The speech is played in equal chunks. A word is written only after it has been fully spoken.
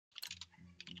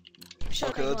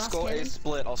Okay, let's go A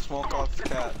split. I'll smoke off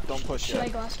cat. Don't push yet. Should I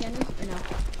glass cannon or no?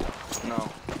 No.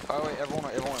 Oh wait, everyone,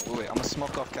 wait. I'm gonna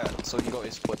smoke off cat so we can go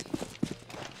A split.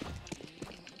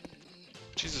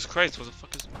 Jesus Christ, what the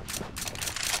fuck is?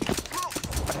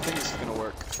 I think this is gonna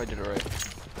work if I did it right.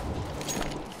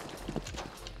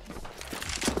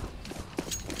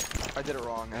 I did it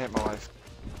wrong. I hit my life.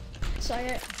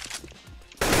 Sorry.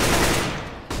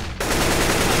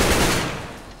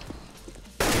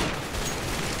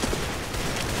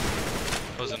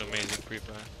 That was an amazing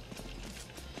pre-plan.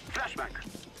 Flashback.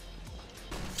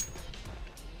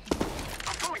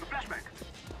 I'm throwing a flashback.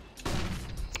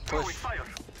 Throwing fire.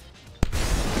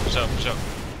 Push up.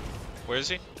 Where is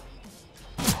he?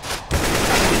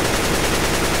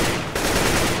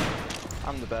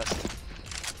 I'm the best.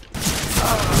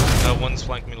 One's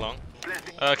flanked me long.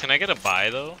 Can I get a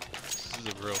buy though? This is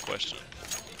a real question.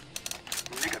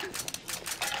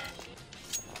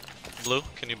 Blue,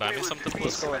 can you buy me something, Blue?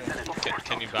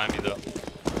 Can you buy me though?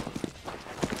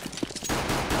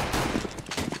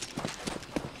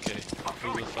 Okay,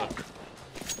 who the fuck?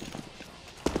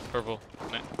 Purple.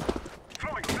 Nah.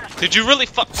 Did you really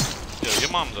fuck? Yo,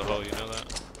 your mom's a hoe, you know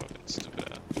that? Fucking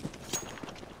stupid ass.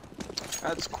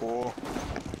 That's cool.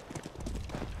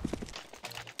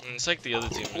 It's like the other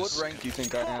team is... What rank do you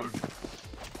think I am?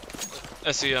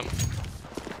 SEM.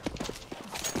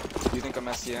 You think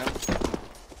I'm SEM?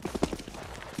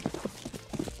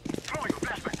 Throwing a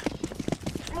flashback.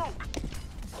 Smoke.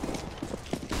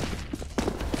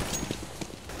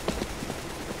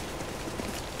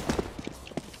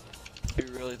 You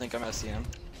really think I'm SEM?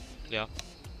 Yeah.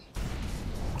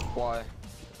 Why?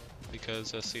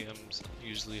 Because SEMs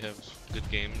usually have good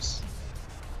games.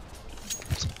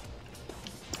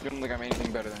 You don't think I'm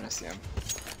anything better than SEM?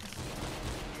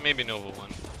 Maybe Nova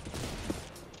 1.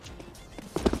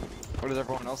 What does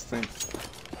everyone else think?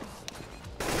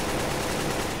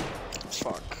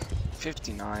 Fuck.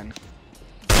 59.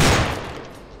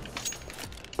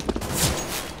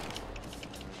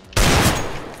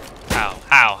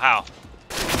 How?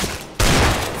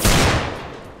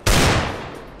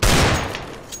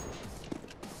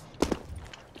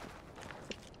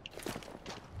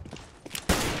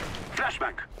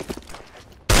 Flashback.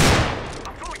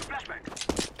 I'm throwing a flashback.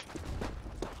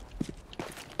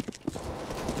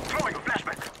 Throwing a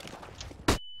flashback.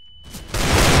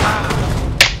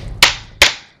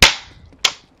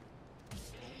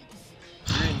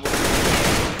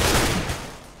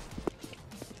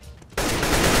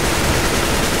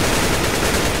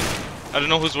 I don't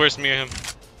know who's worse, me or him.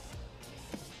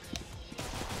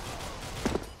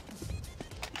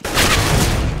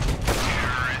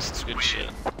 Good shit.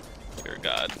 You're a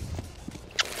god.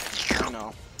 I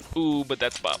know. Ooh, but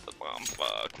that's Bot.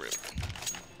 Fuck, rip.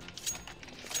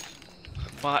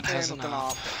 Bot has an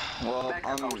op. Well,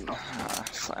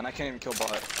 and I can't even kill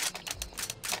bot.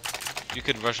 You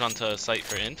could rush onto a site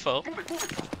for info. Alright,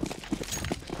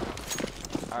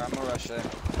 I'm gonna rush it.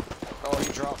 Oh,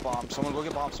 he dropped bomb. Someone go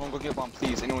get bomb.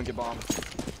 Please, anyone get bomb.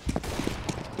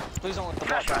 Please don't let the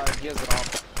bot die. He has it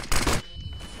off.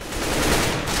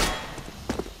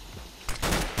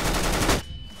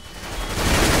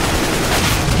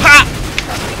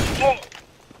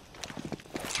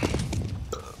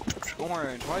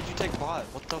 Orange, why'd you take bot?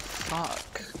 What the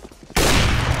fuck?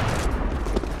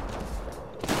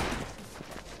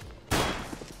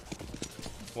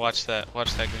 Watch that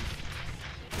game.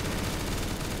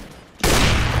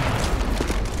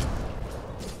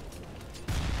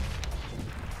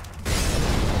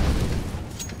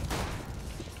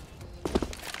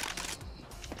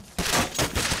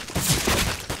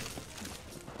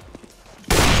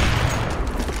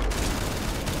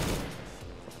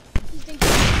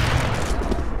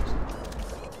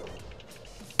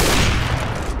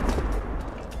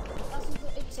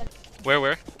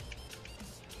 Where?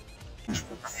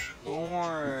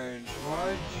 Orange,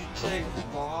 why'd you take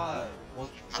bot? What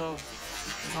the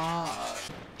fuck?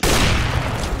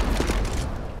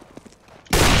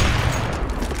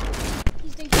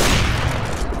 He's thinking.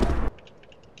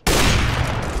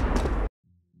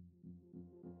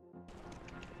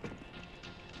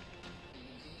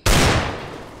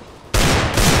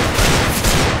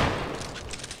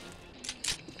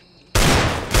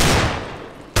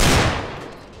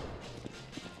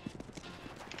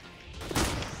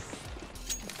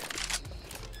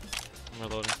 I'm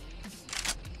reloading.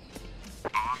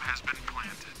 Bomb has been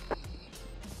planted.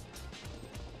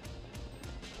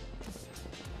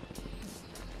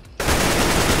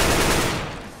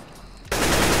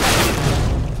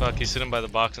 Fuck, he's sitting by the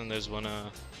box and there's one,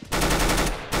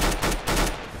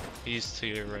 he's to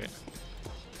your right.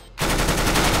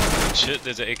 Shit,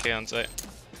 there's an AK on site.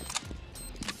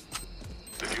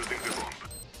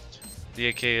 The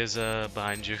AK is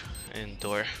behind you in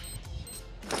door.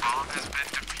 Bomb has been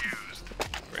defused.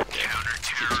 Right there.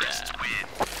 Counter-terrorists win.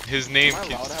 His name Am I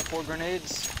allowed keeps. to have 4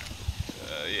 grenades?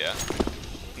 Yeah.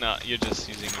 No, you're just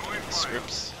using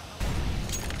scripts.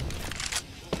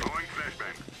 Throwing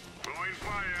flashbang. Throwing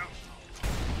fire.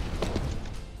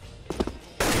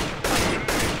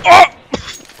 Oh!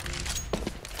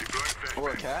 Deploying flashbang. Or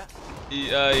a cat?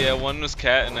 Yeah, one was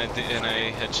cat, and I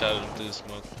headshotted him through the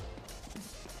smoke.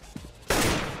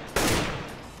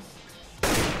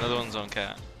 Another one's on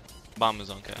cat. Bomb is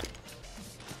on cat.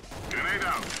 Grenade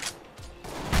out.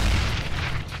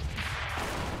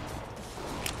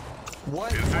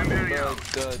 What? Incendiary out.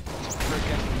 The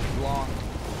freaking long.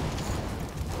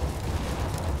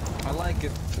 I like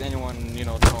if anyone, you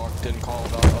know, talked and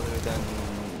called out other than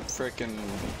freaking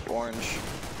orange.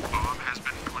 Bomb has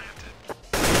been planted.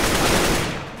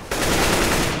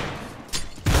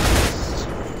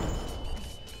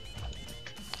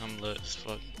 I'm lit as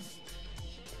fuck.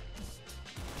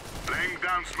 Laying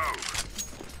down smoke.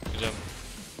 Good job.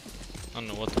 I don't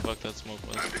know what the fuck that smoke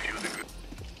was. I'm defusing.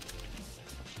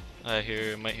 I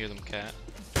might hear them cat.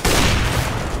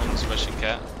 One's rushing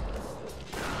cat.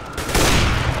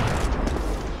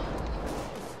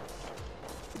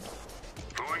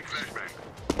 Throwing flashbang.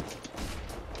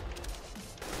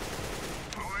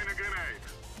 Throwing a grenade.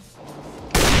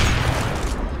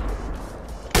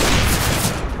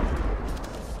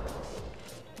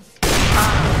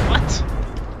 What?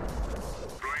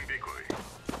 Throwing decoy.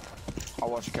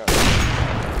 I'll watch a cat.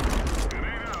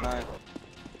 Grenade out. Nice.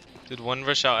 Did one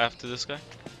rush out after this guy?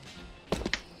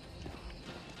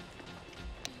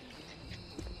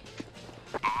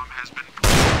 Bomb has been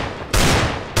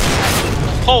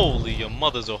Holy, your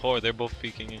mother's a whore. They're both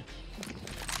peeking you.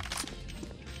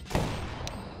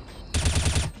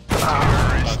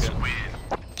 terrorists Okay. win.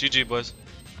 GG, boys.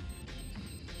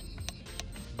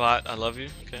 Bot, I love you.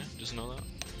 Okay, just know that.